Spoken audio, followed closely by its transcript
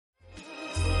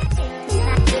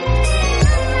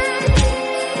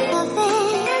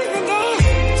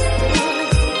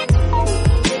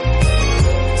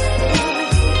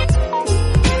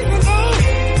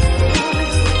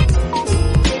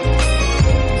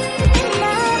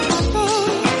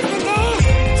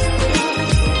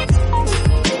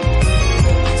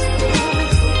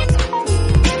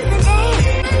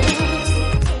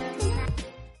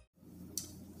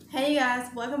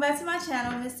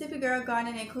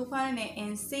gardening and couponing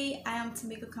and see. I am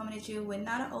Tamika coming at you with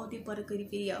not an oldie but a goodie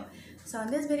video. So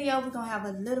in this video we're gonna have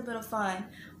a little bit of fun.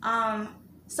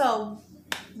 So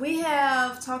we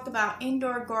have talked about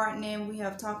indoor gardening. We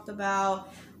have talked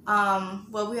about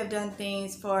we have done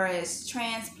things for as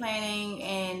transplanting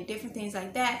and different things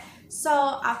like that. So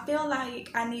I feel like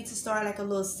I need to start like a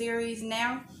little series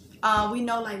now. We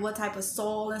know like what type of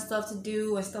soil and stuff to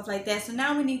do and stuff like that. So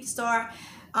now we need to start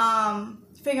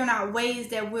figuring out ways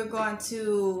that we're going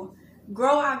to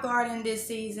grow our garden this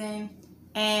season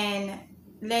and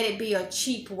let it be a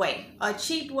cheap way,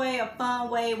 a fun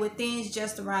way with things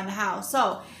just around the house.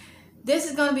 So this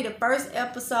is going to be the first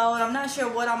episode. I'm not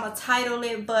sure what I'm going to title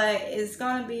it, but it's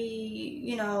going to be,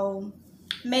 you know,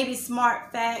 maybe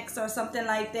smart facts or something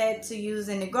like that to use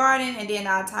in the garden, and then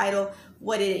I'll title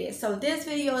what it is. So this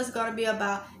video is going to be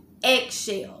about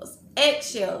eggshells.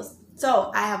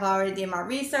 So I have already did my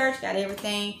research, got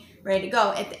everything ready to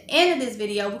go. At the end of this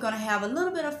video, we're going to have a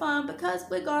little bit of fun because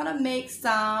we're going to make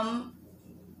some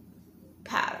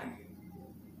powder.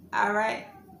 All right?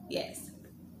 Yes.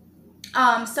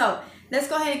 So let's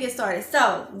go ahead and get started.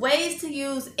 So ways to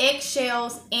use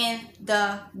eggshells in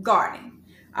the garden.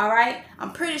 All right?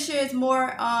 I'm pretty sure it's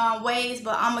more ways,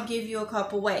 but I'm going to give you a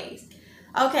couple ways.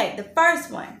 Okay, the first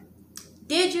one.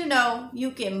 Did you know you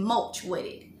can mulch with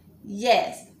it?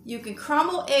 Yes. You can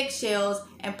crumble eggshells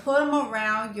and put them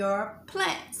around your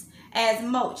plants as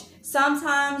mulch.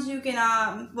 Sometimes you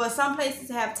can, some places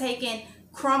have taken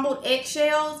crumbled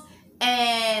eggshells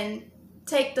and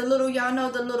take the little, y'all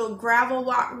know the little gravel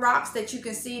rocks that you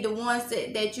can see, the ones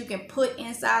that you can put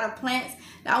inside of plants.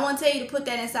 Now I want to tell you to put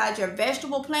that inside your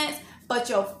vegetable plants, but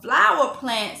your flower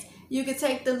plants, you can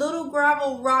take the little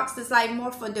gravel rocks that's like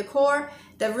more for decor,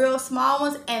 the real small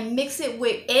ones, and mix it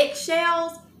with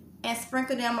eggshells and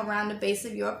sprinkle them around the base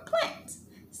of your plants.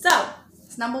 So,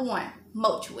 it's number one,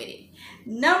 mulch with it.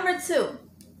 Number two,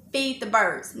 feed the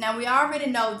birds. Now, we already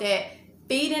know that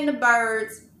feeding the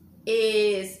birds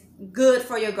is good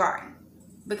for your garden.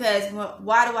 Because,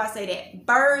 why do I say that?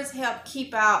 Birds help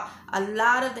keep out a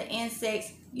lot of the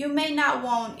insects you may not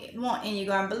want in your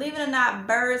garden. Believe it or not,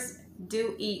 birds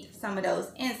do eat some of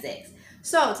those insects.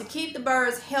 So, to keep the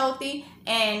birds healthy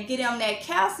and get them that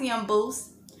calcium boost,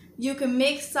 you can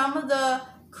mix some of the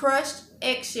crushed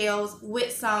eggshells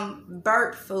with some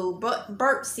bird food,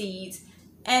 bird seeds.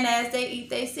 And as they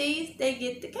eat their seeds, they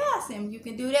get the calcium. You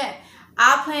can do that.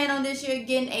 I plan on this year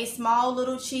getting a small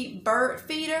little cheap bird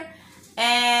feeder.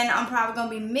 And I'm probably going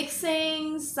to be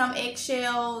mixing some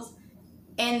eggshells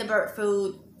in the bird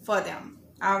food for them.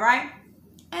 Alright?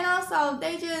 And also,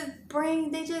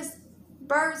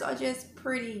 birds are just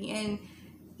pretty and,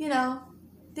 you know,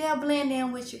 they'll blend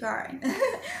in with your garden.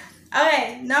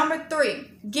 Okay, number three,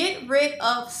 get rid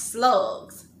of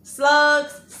slugs.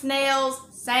 Slugs, snails,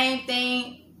 same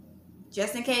thing.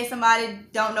 Just in case somebody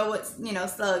don't know what,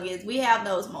 slug is. We have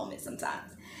those moments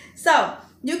sometimes. So,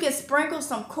 you can sprinkle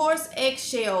some coarse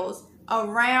eggshells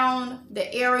around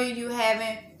the area you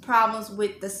having problems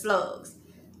with the slugs.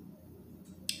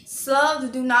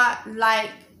 Slugs do not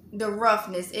like the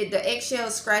roughness. The eggshell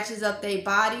scratches up their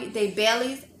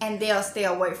bellies, and they'll stay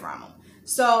away from them.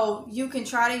 So you can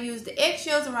try to use the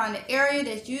eggshells around the area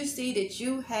that you see that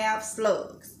you have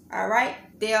slugs. All right,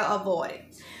 they'll avoid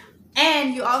it.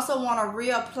 And you also want to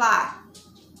reapply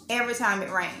every time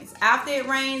it rains. After it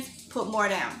rains, put more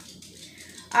down.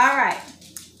 All right,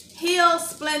 heal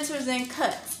splinters and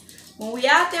cuts. When we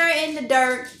out there in the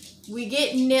dirt, we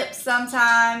get nips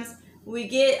sometimes. We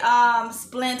get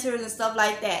splinters and stuff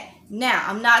like that. Now,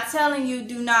 I'm not telling you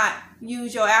do not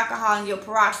use your alcohol and your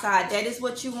peroxide. That is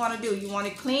what you want to do. You want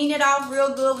to clean it off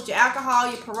real good with your alcohol,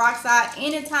 your peroxide,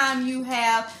 anytime you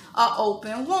have an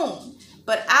open wound.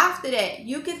 But after that,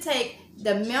 you can take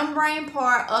the membrane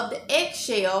part of the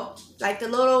eggshell, like the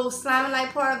little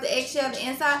slimy-like part of the eggshell, the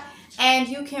inside, and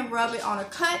you can rub it on a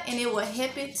cut, and it will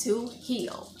help it to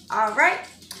heal. All right?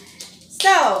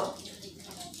 So,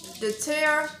 the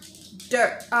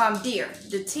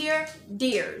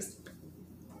deers.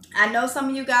 I know some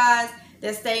of you guys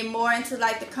that stay more into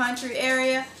like the country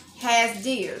area has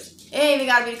deers. It ain't even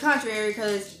gotta be the country area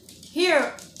because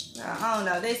here, I don't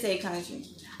know, they say country.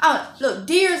 Look,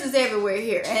 deers is everywhere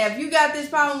here. And if you got this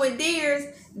problem with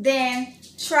deers, then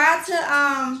try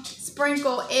to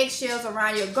sprinkle eggshells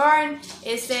around your garden.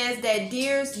 It says that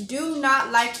deers do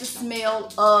not like the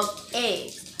smell of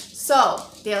eggs. So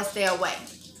they'll stay away,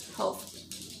 hopefully.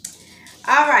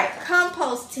 All right,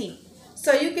 composting.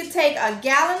 So you can take a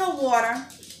gallon of water,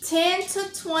 10 to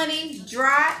 20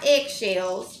 dry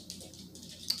eggshells,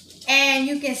 and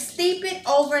you can steep it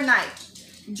overnight.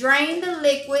 Drain the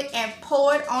liquid and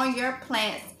pour it on your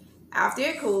plants after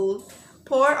it cools.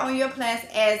 Pour it on your plants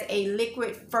as a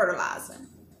liquid fertilizer.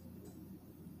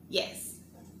 Yes.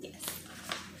 Yes.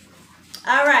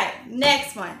 All right.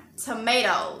 Next one.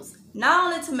 Tomatoes.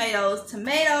 Not only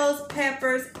tomatoes,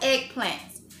 peppers,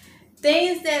 eggplants.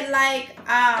 Things that like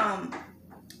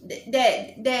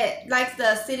that likes the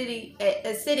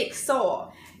acidic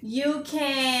soil. You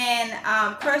can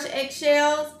crush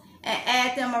eggshells and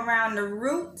add them around the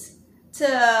root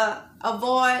to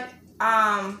avoid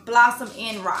blossom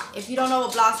end rot. If you don't know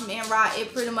what blossom end rot,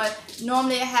 it pretty much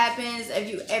normally it happens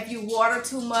if you water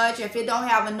too much, if it don't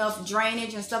have enough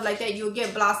drainage and stuff like that, you'll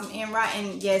get blossom end rot,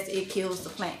 and yes, it kills the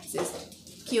plants. It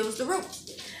kills the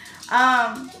roots.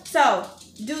 So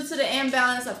due to the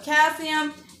imbalance of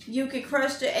calcium, you can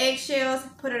crush the eggshells,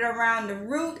 put it around the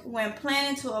root when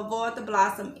planting to avoid the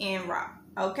blossom end rot.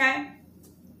 Okay?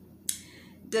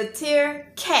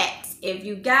 Deter cats. If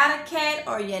you got a cat,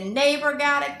 or your neighbor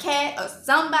got a cat, or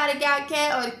somebody got a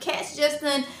cat, or the cats just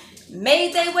done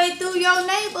made their way through your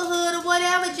neighborhood or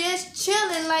whatever, just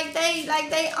chilling like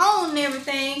they own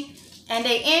everything, and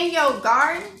they in your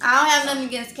garden. I don't have nothing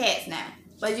against cats now,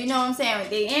 but you know what I'm saying.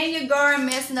 They in your garden,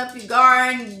 messing up your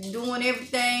garden, doing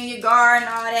everything, your garden,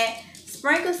 all that.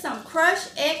 Sprinkle some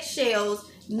crushed eggshells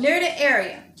near the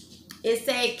area. It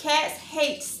say cats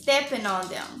hate stepping on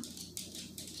them.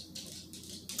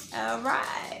 All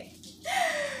right.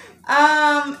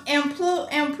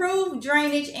 Improve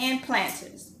drainage and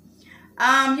planters.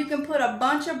 You can put a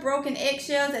bunch of broken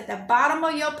eggshells at the bottom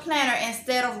of your planter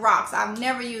instead of rocks. I've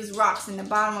never used rocks in the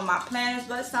bottom of my planters,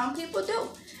 but some people do.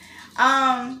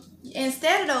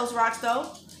 Instead of those rocks,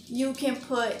 though, you can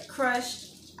put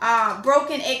crushed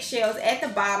broken eggshells at the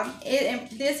bottom.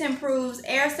 This improves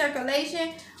air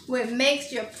circulation, which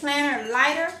makes your planter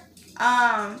lighter.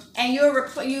 And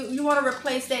you want to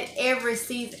replace that every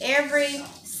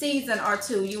season or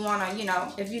two. You want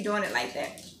to, if you're doing it like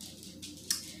that.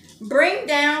 Bring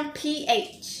down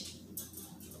pH.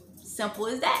 Simple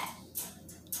as that.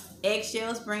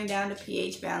 Eggshells bring down the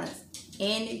pH balance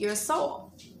in your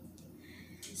soil.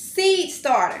 Seed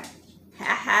starter. Ha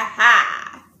ha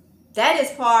ha. That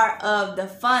is part of the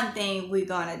fun thing we're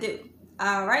gonna do.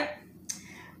 All right.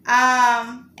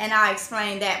 And I'll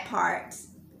explain that part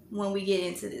when we get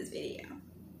into this video.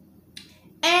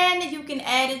 And you can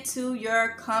add it to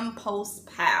your compost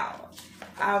pile.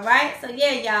 All right, so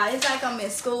yeah, y'all, it's like I'm in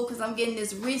school because I'm getting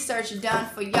this research done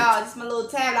for y'all. This is my little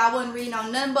tablet. I wasn't reading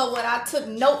on nothing but what I took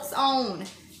notes on.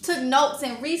 Took notes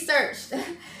and researched.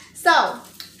 So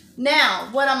now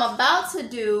what I'm about to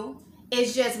do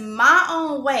is just my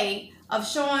own way of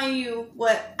showing you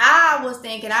what I was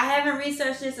thinking. I haven't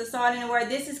researched this or saw it anywhere.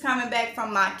 This is coming back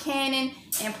from my canning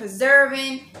and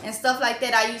preserving and stuff like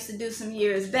that I used to do some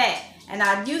years back. And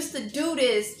I used to do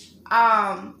this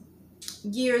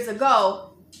years ago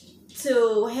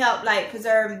to help like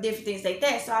preserve different things like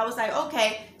that. So I was like,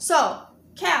 okay, so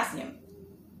calcium.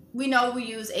 We know we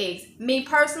use eggs. Me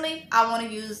personally, I want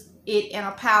to use it in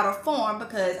a powder form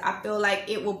because I feel like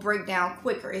it will break down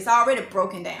quicker. It's already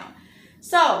broken down.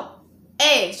 So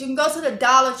eggs, you can go to the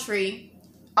Dollar Tree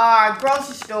or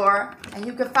grocery store and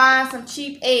you can find some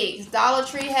cheap eggs. Dollar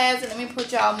Tree has it. Let me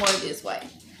put y'all more this way.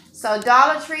 So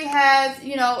Dollar Tree has,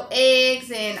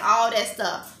 eggs and all that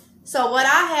stuff. So what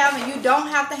I have, and you don't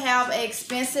have to have an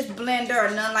expensive blender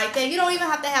or nothing like that. You don't even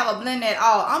have to have a blender at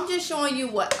all. I'm just showing you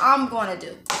what I'm going to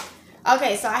do.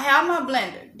 Okay, so I have my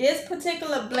blender. This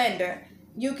particular blender,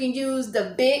 you can use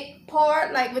the big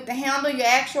part, like with the handle, your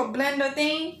actual blender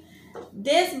thing.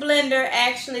 This blender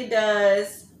actually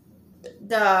does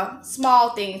the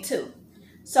small thing too.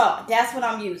 So that's what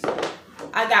I'm using.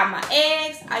 I got my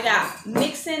eggs. I got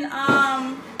mixing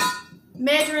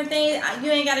measuring things.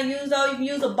 You ain't got to use those. You can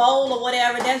use a bowl or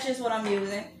whatever. That's just what I'm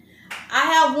using. I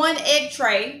have one egg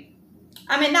tray.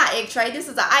 I mean, not egg tray. This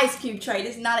is an ice cube tray.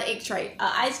 This is not an egg tray.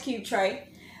 An ice cube tray.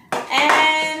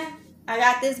 And I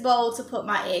got this bowl to put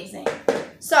my eggs in.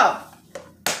 So,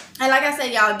 and like I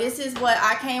said, y'all, this is what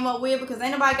I came up with because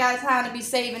ain't nobody got time to be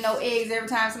saving no eggs every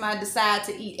time somebody decides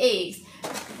to eat eggs.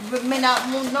 Nobody may not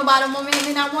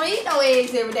want to eat no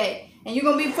eggs every day. And you're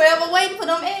going to be forever waiting for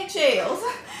them eggshells.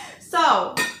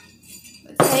 So,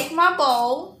 take my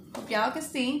bowl. Hope y'all can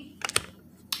see.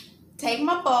 Take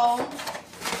my bowl.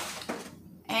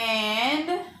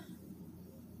 And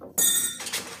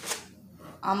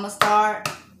I'm going to start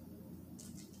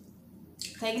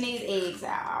taking these eggs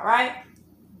out, alright?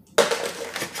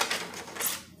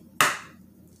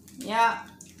 Yeah.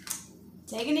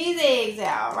 Taking these eggs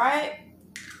out, right?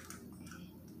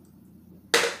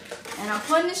 And I'm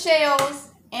putting the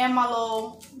shells in my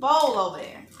little bowl over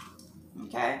there.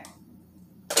 Okay?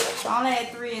 So I only had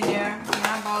 3 in there. And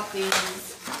I bought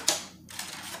these.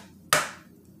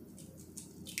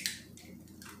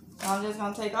 So I'm just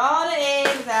going to take all the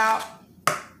eggs out.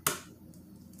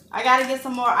 I got to get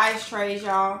some more ice trays,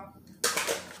 y'all.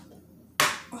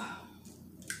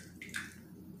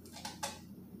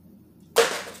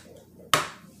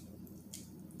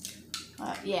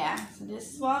 Yeah, so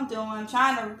this is what I'm doing. I'm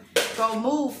trying to go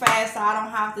move fast so I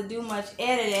don't have to do much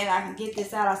editing. I can get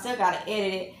this out. I still got to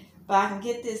edit it, but I can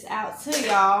get this out to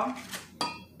y'all.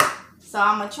 So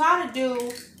I'm going to try to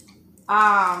do,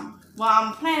 what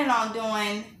I'm planning on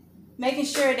doing, making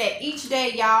sure that each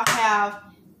day y'all have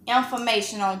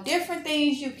information on different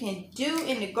things you can do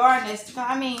in the garden.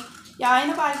 I mean, y'all, ain't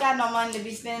nobody got no money to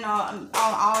be spending on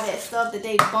all that stuff that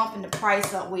they bumping the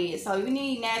price up with. So you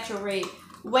need natural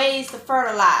ways to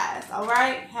fertilize, all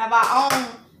right? Have our own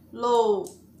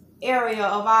little area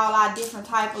of all our different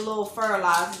type of little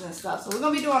fertilizers and stuff. So we're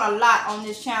going to be doing a lot on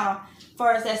this channel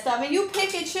for us that stuff. And you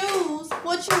pick and choose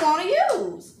what you want to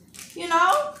use. You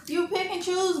know, you pick and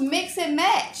choose, mix and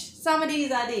match some of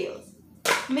these ideas.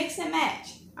 Mix and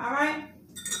match, all right?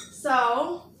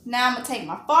 So now I'm going to take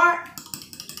my fork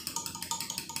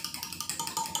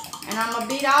and I'm going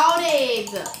to beat all the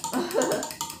eggs up.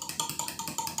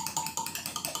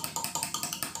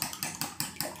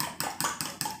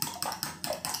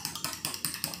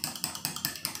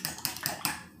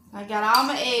 I got all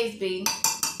my eggs beat.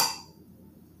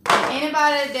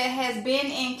 Anybody that has been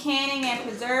in canning and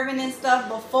preserving and stuff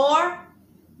before,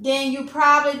 then you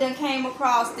probably done came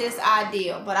across this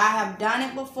idea. But I have done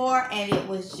it before and it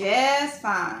was just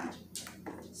fine.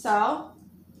 So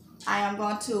I am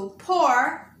going to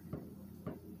pour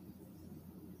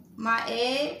my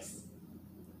eggs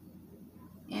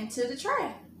into the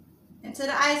tray, into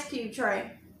the ice cube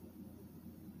tray.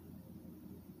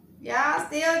 Y'all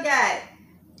still got it.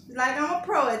 Like I'm a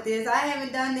pro at this. I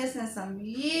haven't done this in some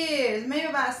years. Maybe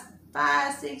about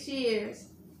 5-6 years.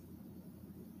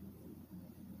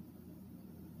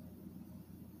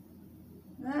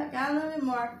 I got a little bit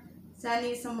more. So I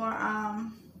need some more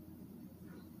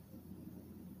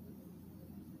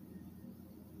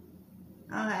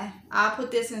okay. I'll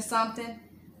put this in something.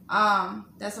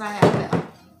 That's what I have left.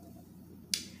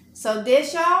 So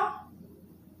this, y'all,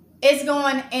 is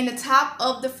going in the top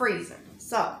of the freezer.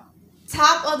 So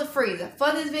top of the freezer.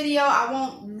 For this video, I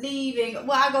won't leave and,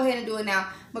 well, I'll go ahead and do it now.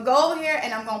 I'm going to go over here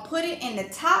and I'm going to put it in the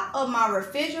top of my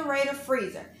refrigerator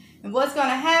freezer. And what's going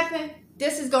to happen,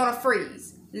 this is going to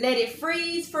freeze. Let it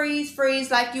freeze, freeze,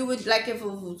 freeze like you would, like if it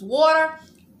was water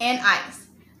and ice.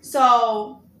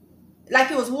 So,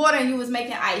 like it was water and you was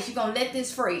making ice, you're going to let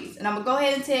this freeze. And I'm going to go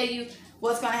ahead and tell you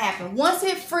what's going to happen. Once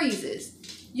it freezes,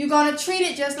 you're going to treat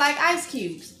it just like ice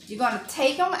cubes. You're going to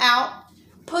take them out.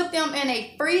 Put them in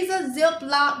a freezer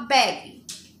Ziploc baggie.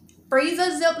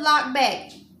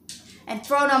 And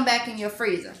throw them back in your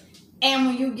freezer. And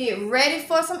when you get ready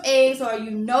for some eggs, or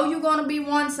you know you're going to be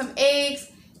wanting some eggs,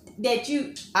 that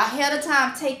you ahead of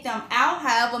time take them out,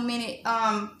 however many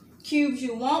cubes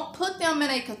you want, put them in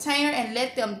a container and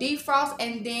let them defrost,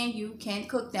 and then you can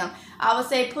cook them. I would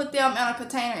say put them in a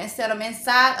container and set them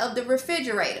inside of the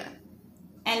refrigerator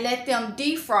and let them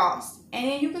defrost. And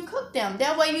then you can cook them.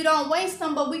 That way you don't waste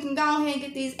them, but we can go ahead and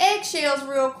get these eggshells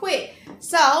real quick.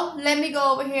 So let me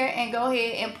go over here and go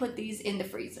ahead and put these in the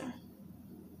freezer.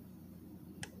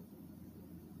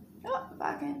 Oh, if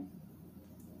I can.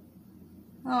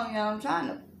 Oh yeah, I'm trying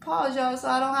to pause y'all so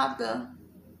I don't have to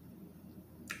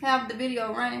have the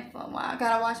video running for a while. I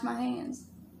gotta wash my hands.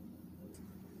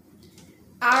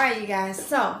 Alright, you guys,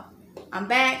 so I'm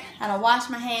back. I done washed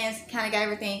my hands, kind of got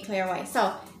everything clear away.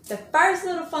 So the first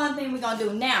little fun thing we're going to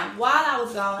do now, while I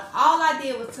was gone, all I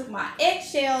did was took my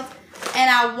eggshells and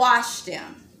I washed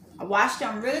them. I washed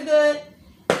them really good.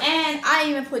 And I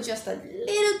even put just a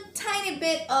little tiny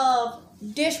bit of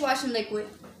dishwashing liquid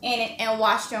in it and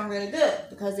washed them really good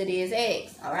because it is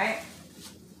eggs, all right?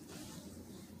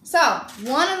 So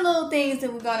one of the little things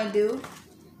that we're going to do,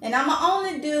 and I'm going to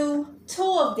only do 2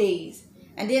 of these.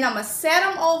 And then I'm going to set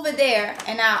them over there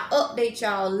and I'll update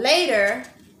y'all later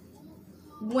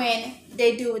when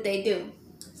they do what they do.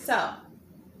 So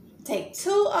take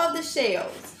 2 of the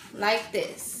shells like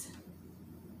this.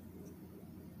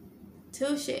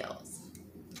 2 shells.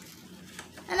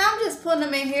 And I'm just putting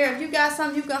them in here. If you got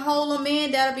something you can hold them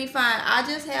in, that'll be fine. I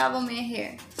just have them in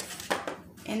here.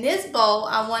 In this bowl,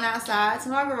 I went outside to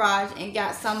my garage and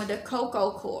got some of the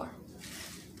cocoa core,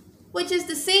 which is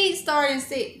the seed starting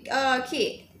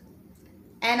kit.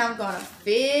 And I'm going to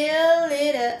fill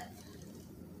it up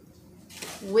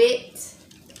with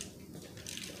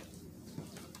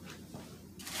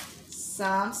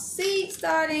some seed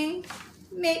starting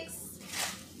mix.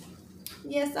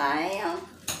 Yes, I am.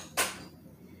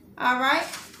 All right.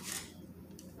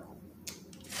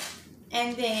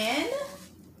 And then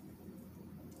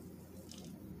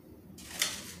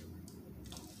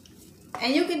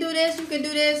you can do this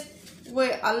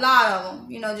with a lot of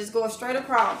them, you know, just go straight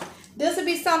across. This would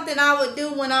be something I would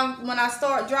do when I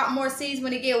start drop more seeds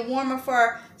when it get warmer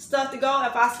for stuff to go.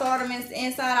 If I start them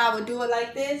inside, I would do it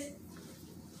like this.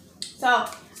 So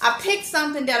I picked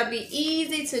something that'll be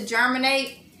easy to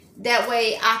germinate. That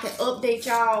way I can update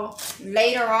y'all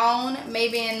later on,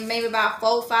 maybe about 4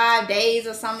 or 5 days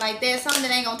or something like that. Something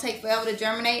that ain't gonna take forever to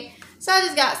germinate. So I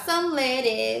just got some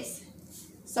lettuce.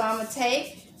 So I'm gonna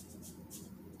take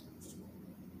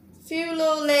a few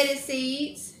little lettuce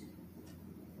seeds,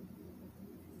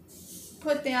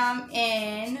 put them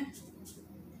in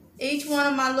each one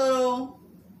of my little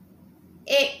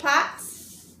egg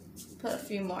pots. Put a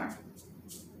few more.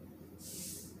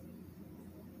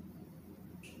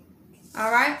 All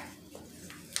right.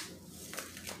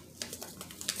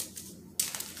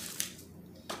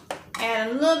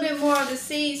 Add a little bit more of the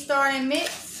seed starting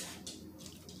mix.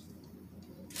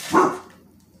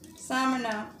 Summer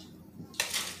now.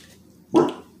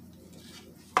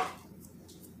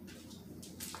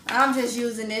 I'm just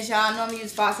using this, y'all. I normally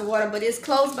use faucet water, but it's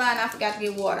close by and I forgot to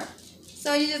get water.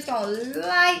 So you're just gonna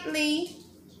lightly,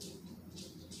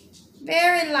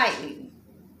 very lightly,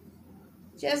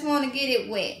 just want to get it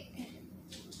wet.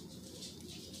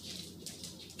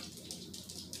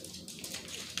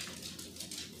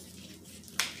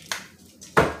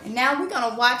 And now we're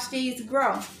gonna watch these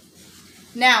grow.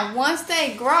 Now once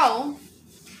they grow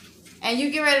and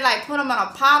you get ready to like put them in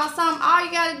a pot or something, all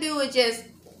you gotta do is just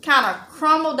kind of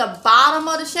crumble the bottom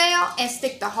of the shell and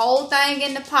stick the whole thing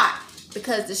in the pot,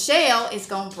 because the shell is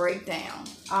gonna break down.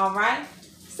 All right,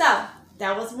 so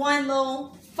that was one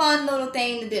little fun little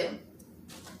thing to do.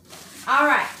 All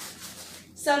right,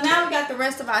 so now we got the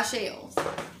rest of our shells.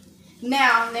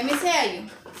 Now let me tell you,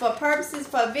 for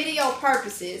video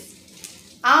purposes,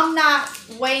 I'm not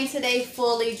waiting till they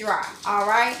fully dry. All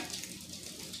right,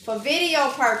 for video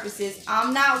purposes,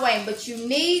 I'm not waiting, but you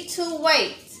need to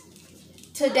wait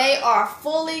till they are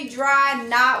fully dry,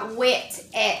 not wet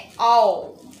at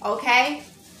all. Okay,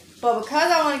 but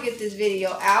because I want to get this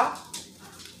video out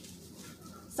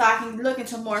so I can look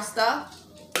into more stuff,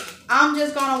 I'm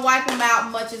just gonna wipe them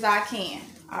out much as I can.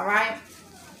 All right,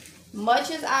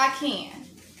 much as I can,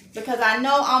 because I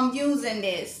know I'm using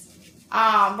this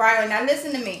right away. Now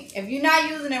listen to me, if you're not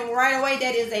using it right away,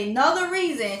 that is another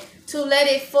reason to let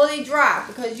it fully dry,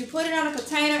 because you put it in a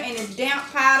container and it's damp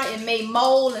powder and may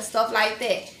mold and stuff like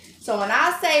that. So when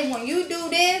I say when you do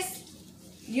this,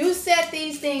 you set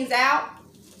these things out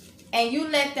and you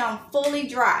let them fully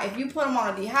dry. If you put them on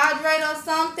a dehydrator or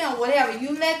something or whatever,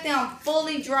 you let them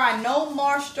fully dry. No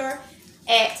moisture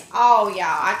at all, y'all.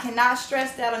 I cannot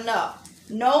stress that enough.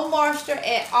 No moisture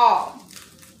at all.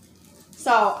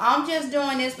 So I'm just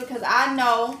doing this because I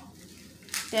know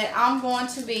that I'm going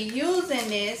to be using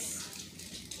this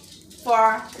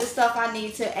for the stuff I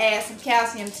need to add some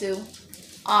calcium to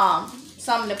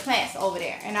some of the plants over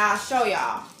there, and I'll show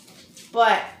y'all.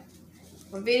 But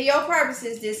for video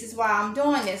purposes, this is why I'm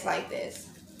doing this like this.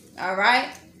 All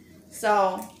right,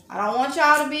 so I don't want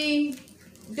y'all to be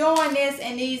doing this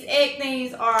and these egg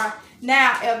things are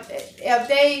now if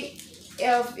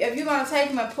you're gonna take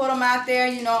them and put them out there,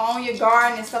 you know, on your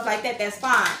garden and stuff like that, that's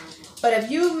fine. But if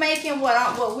you making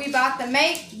what we about to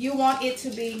make, you want it to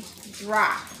be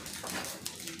dry,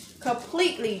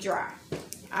 completely dry.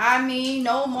 I mean,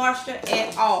 no moisture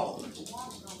at all.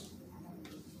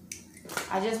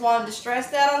 I just wanted to stress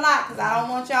that a lot because I don't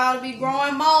want y'all to be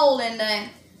growing mold and the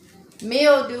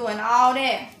mildew and all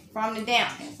that from the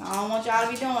dampness. I don't want y'all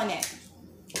to be doing that.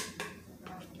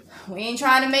 We ain't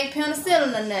trying to make penicillin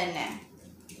or nothing now.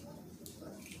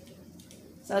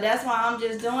 So that's why I'm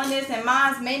just doing this, and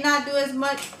mine may not do as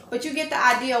much, but you get the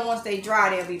idea. Once they dry,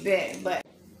 they'll be better. But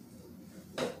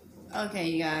okay,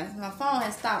 you guys, my phone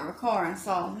has stopped recording,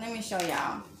 so let me show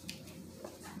y'all.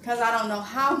 Because I don't know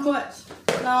how much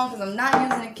long, because I'm not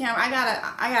using the camera. I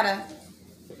gotta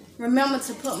remember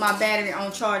to put my battery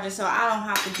on charger so I don't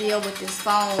have to deal with this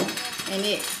phone and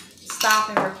it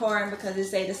stopping recording because it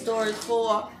say the storage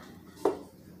full.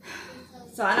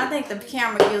 So, and I think the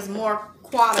camera gives more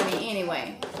quality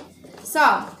anyway. So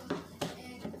I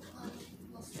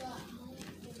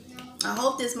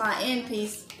hope this is my end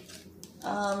piece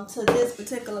to this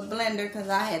particular blender, because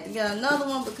I had to get another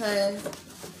one because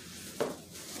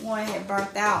one had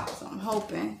burnt out, so I'm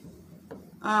hoping.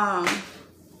 Alright,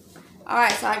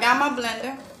 so I got my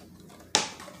blender.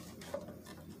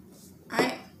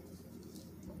 Alright.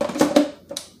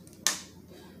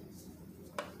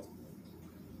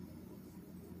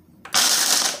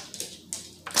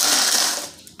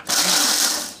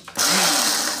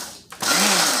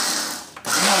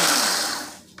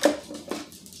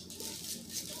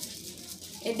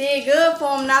 did good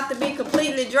for them not to be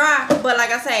completely dry. But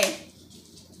like I say,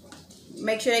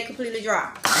 make sure they completely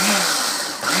dry.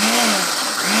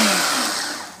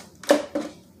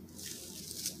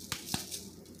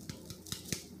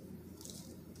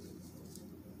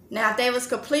 Now, if they was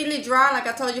completely dry, like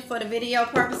I told you for the video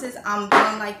purposes, I'm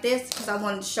doing like this because I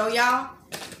wanted to show y'all.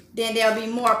 Then they'll be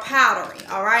more powdery,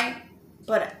 all right?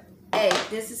 But, hey,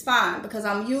 this is fine because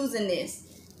I'm using this.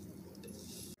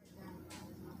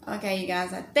 Okay, you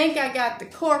guys, I think I got the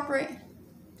corporate.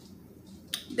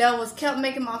 That was kept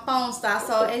making my phone stop.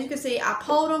 So, as you can see, I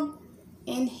pulled them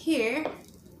in here.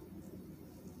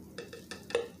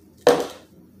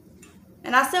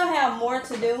 And I still have more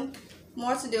to do.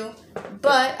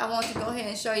 But I want to go ahead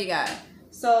and show you guys.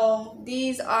 So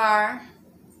these are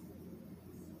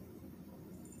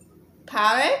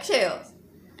powder eggshells,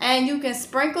 and you can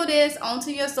sprinkle this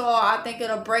onto your soil. I think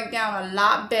it'll break down a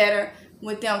lot better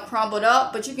with them crumbled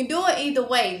up, but you can do it either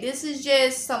way. This is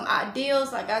just some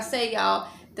ideals, like I say, y'all,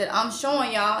 that I'm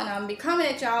showing y'all, and I'm be coming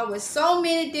at y'all with so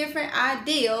many different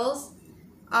ideals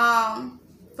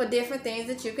for different things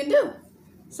that you can do.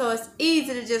 So it's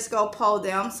easy to just go pour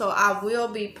them. So I will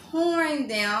be pouring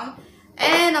them.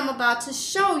 And I'm about to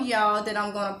show y'all that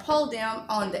I'm going to pour them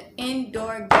on the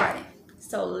indoor garden.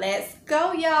 So let's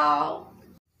go, y'all.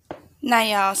 Now,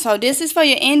 y'all, so this is for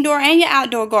your indoor and your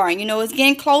outdoor garden. You know, it's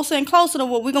getting closer and closer to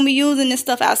what we're going to be using this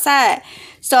stuff outside.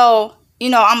 So, you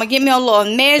know, I'm going to get me a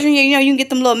little measuring. You know, you can get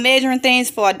them little measuring things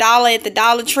for $1 at the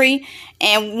Dollar Tree.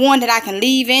 And one that I can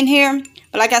leave in here.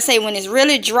 But like I say, when it's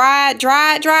really dry,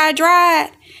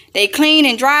 they clean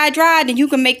and dry, then you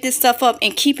can make this stuff up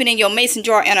and keep it in your mason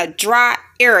jar in a dry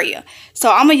area.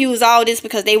 So I'm going to use all this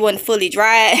because they wasn't fully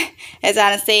dry, as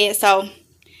I done said. So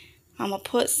I'm going to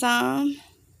put some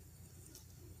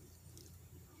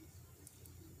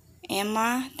in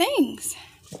my things.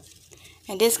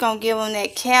 And this going to give them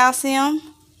that calcium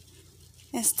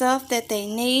and stuff that they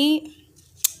need.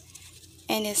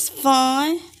 And it's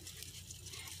fun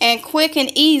and quick and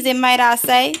easy, might I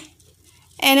say.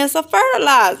 And it's a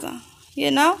fertilizer,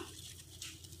 you know.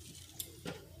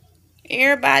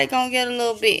 Everybody gonna get a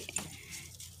little bit.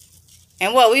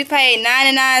 And what, we paid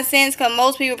 99 cents because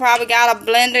most people probably got a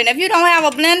blender. And if you don't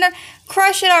have a blender,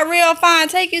 crush it up real fine.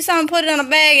 Take you something, put it in a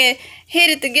bag and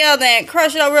hit it together and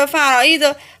crush it up real fine. Or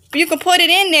either you can put it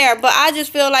in there, but I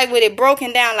just feel like with it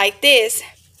broken down like this,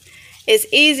 it's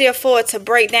easier for it to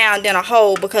break down than a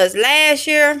whole. Because last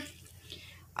year,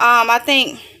 I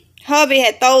think hubby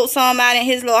had thrown some out in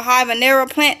his little habanero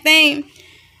plant thing,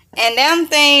 and them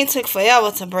things took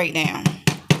forever to break down.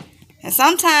 And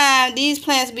sometimes these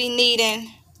plants be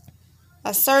needing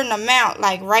a certain amount,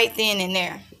 like right then and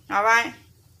there. All right.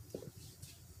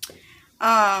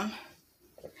 I'm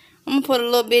gonna put a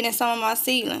little bit in some of my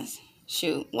seedlings.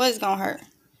 Shoot, what is gonna hurt?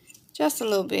 Just a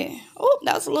little bit. Oh,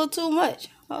 that was a little too much.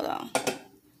 Hold on.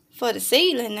 For the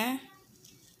seedling now.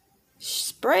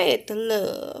 Spread the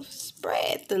love.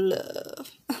 Spread the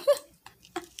love.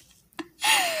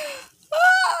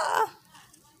 Ah.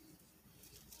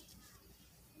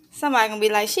 Somebody gonna be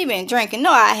like, she been drinking.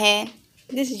 No, I had.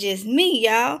 This is just me,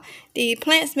 y'all. These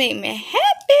plants make me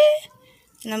happy.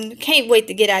 And I can't wait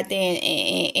to get out there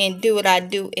and do what I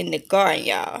do in the garden,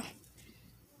 y'all.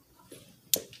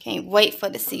 Can't wait for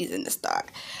the season to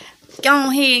start. Go on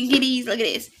ahead and get these. Look at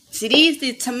this. See, these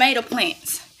the tomato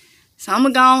plants. So I'm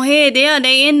gonna go ahead there.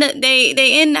 They in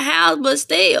the house, but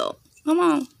still. Come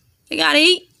on. They gotta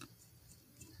eat.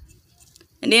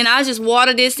 And then I just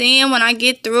water this in when I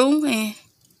get through. And,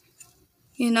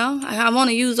 you know, I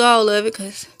want to use all of it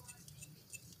because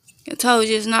I told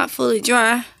you it's not fully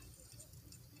dry.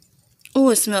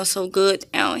 Oh, it smells so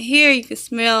good. Down here you can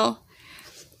smell,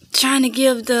 trying to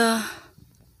give the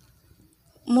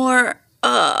more,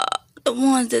 the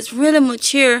ones that's really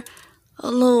mature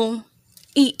a little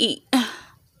eat.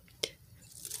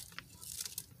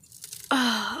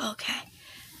 Oh, okay.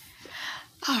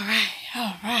 All right.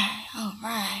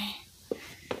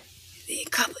 See,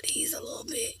 cover these a little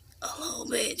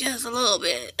bit, just a little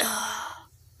bit.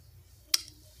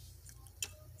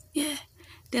 Yeah.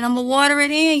 Then I'm going to water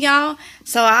it in, y'all.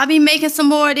 So I'll be making some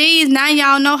more of these. Now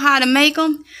y'all know how to make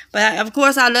them. But, of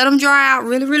course, I let them dry out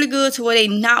really, really good to where they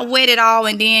not wet at all.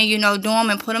 And then, you know, do them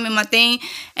and put them in my thing.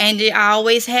 And I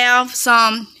always have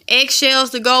some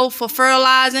eggshells to go for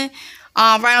fertilizing.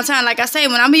 Right on time. Like I say,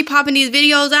 when I be popping these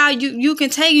videos out, you can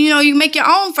take, you know, you make your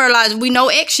own fertilizer. We know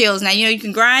eggshells now. You know, you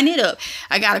can grind it up.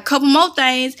 I got a couple more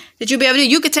things that you'll be able to do.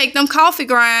 You could take them coffee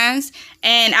grinds.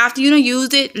 And after you done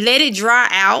used it, let it dry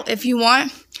out if you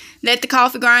want. Let the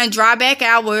coffee grind dry back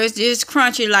out where it's just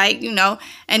crunchy, like, you know.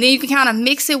 And then you can kind of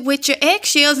mix it with your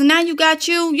eggshells. And now you got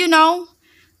you know,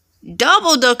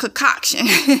 double the concoction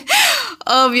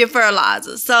of your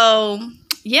fertilizer. So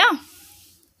yeah.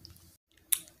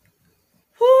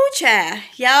 Whoo, child,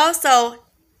 y'all. So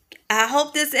I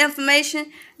hope this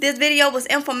video was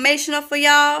informational for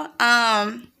y'all.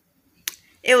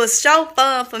 It was so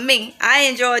fun for me. I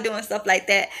enjoy doing stuff like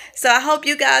that. So I hope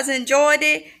you guys enjoyed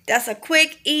it. That's a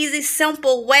quick, easy,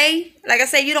 simple way. Like I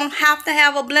said, you don't have to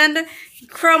have a blender. You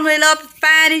crumble it up as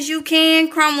fine as you can.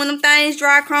 Crumble them things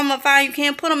dry, crumble them fine you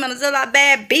can. Put them in a Ziploc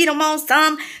bag, beat them on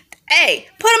some. Hey,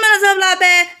 put them in a Ziploc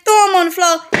bag, throw them on the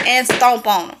floor, and stomp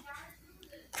on them.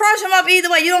 Crush them up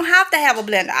either way. You don't have to have a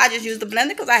blender. I just use the blender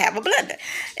because I have a blender.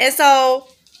 And so,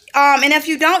 and if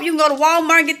you don't, you can go to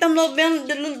Walmart and get them little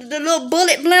the little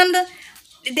bullet blender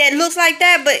that looks like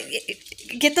that. But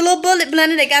get the little bullet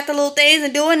blender. They got the little things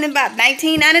and do it in about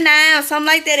 $19.99 or something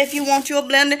like that if you want you a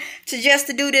blender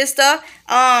to do this stuff.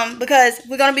 Because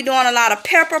we're going to be doing a lot of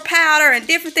pepper powder and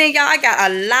different things, y'all. I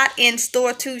got a lot in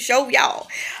store to show y'all.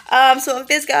 So if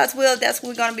it's God's will, that's what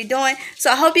we're going to be doing. So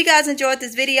I hope you guys enjoyed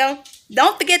this video.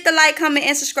 Don't forget to like, comment,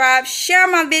 and subscribe. Share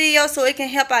my video so it can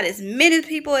help out as many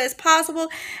people as possible.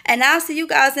 And I'll see you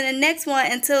guys in the next one.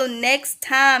 Until next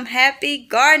time, happy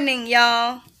gardening,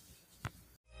 y'all.